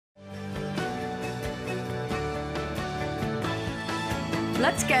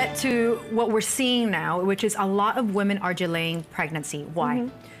Let's get to what we're seeing now, which is a lot of women are delaying pregnancy. Why?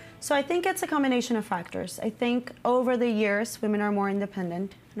 So I think it's a combination of factors. I think over the years, women are more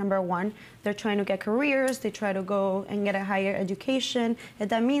independent. Number one, they're trying to get careers, they try to go and get a higher education, and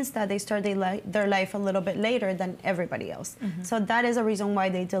that means that they start their life a little bit later than everybody else. So that is a reason why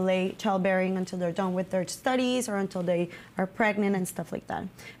they delay childbearing until they're done with their studies or until they are pregnant and stuff like that.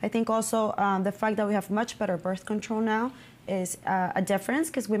 I think also the fact that we have much better birth control now is a difference,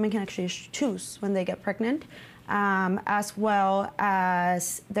 because women can actually choose when they get pregnant. As well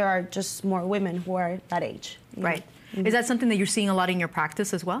as there are just more women who are that age. Right. Is that something that you're seeing a lot in your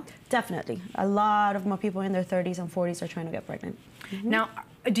practice as well? Definitely. A lot of more people in their 30s and 40s are trying to get pregnant. Now,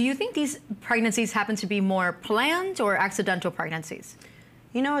 do you think these pregnancies happen to be more planned or accidental pregnancies?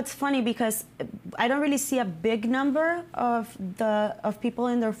 You know, it's funny because I don't really see a big number of people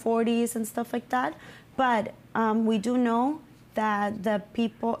in their 40s and stuff like that, but we do know that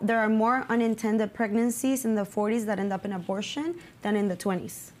there are more unintended pregnancies in the 40s that end up in abortion than in the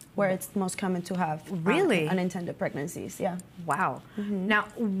 20s, where it's most common to have unintended pregnancies. Yeah. Wow. Now,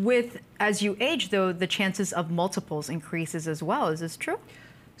 as you age, though, the chances of multiples increases as well. Is this true?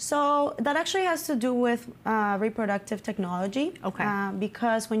 So that actually has to do with reproductive technology. Okay.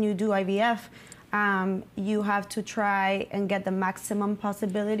 Because when you do IVF, you have to try and get the maximum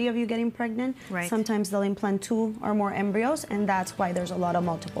possibility of you getting pregnant. Right. Sometimes they'll implant 2 or more embryos, and that's why there's a lot of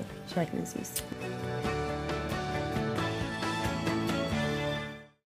multiple pregnancies.